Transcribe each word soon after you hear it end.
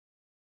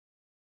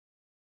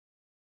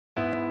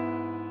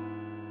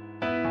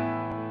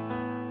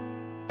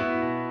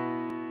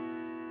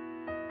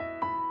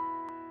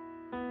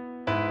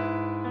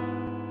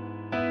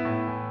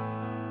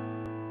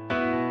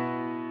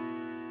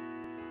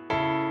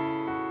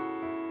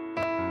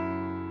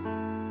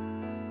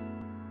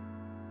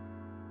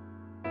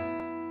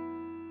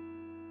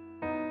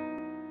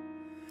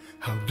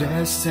How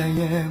blessed I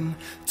am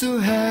to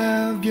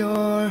have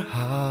your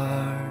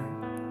heart,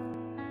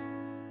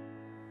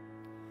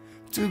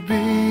 to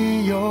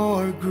be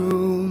your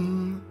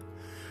groom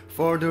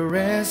for the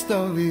rest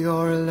of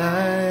your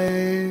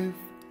life.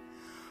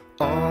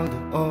 All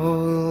the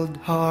old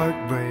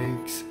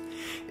heartbreaks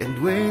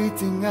and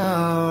waiting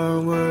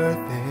are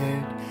worth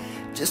it,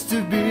 just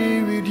to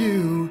be with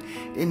you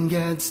in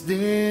God's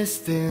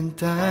distant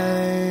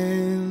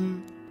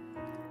time.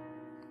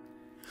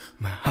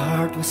 My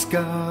heart was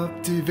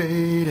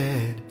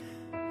captivated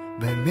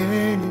by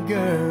many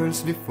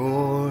girls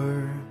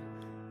before.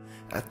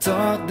 I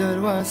thought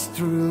that was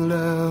true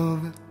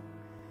love,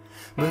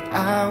 but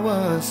I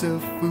was a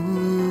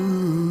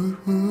fool.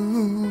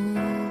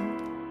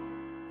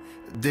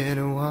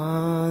 Then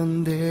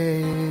one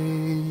day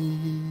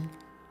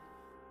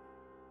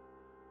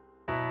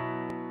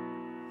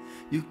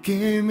you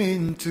came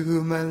into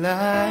my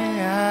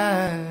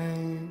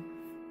life,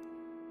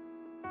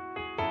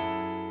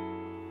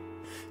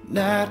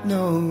 not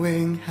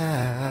knowing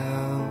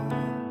how,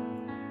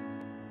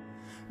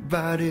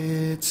 but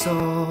it's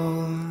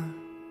all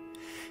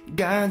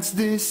God's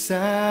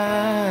design,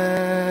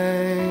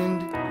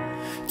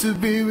 to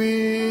be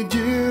with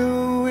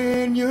you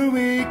in your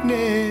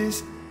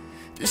weakness,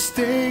 to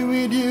stay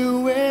with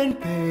you in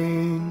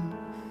pain,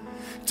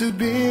 to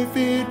be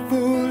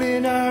faithful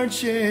in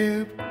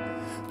hardship,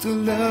 to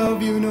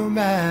love you no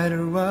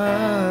matter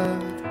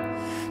what,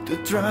 to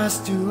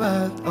trust you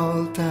at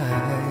all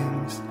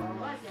times,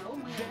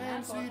 to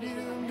dance with you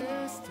in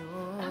the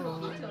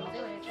storm,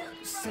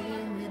 to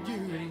sing with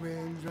you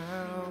when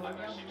drown,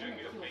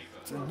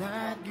 to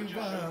not give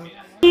up.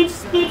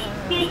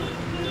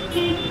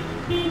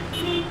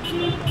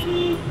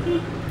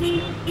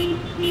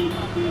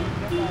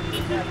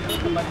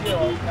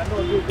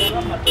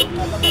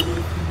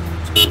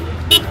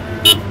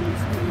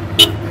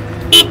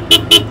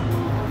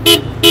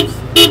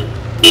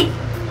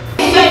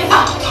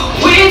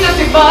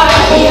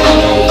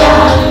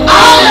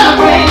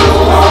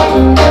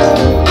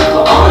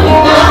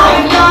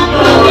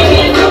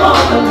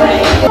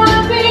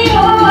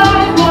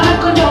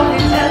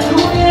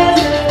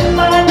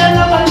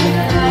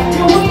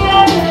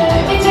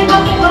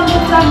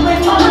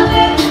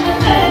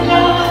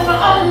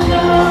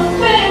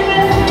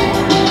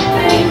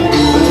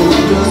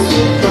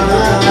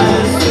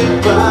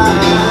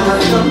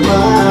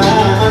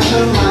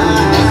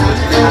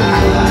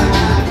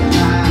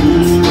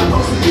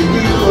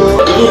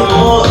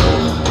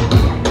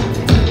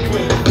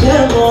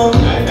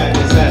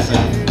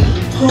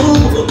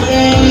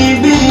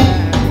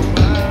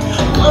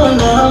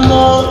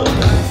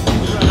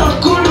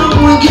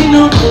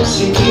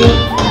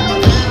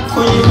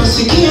 Kwenye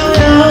masikio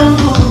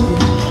yangu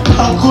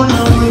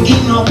hakuna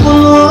mwingine wa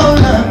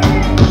kuona,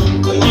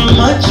 kwenye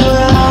macho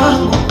yangu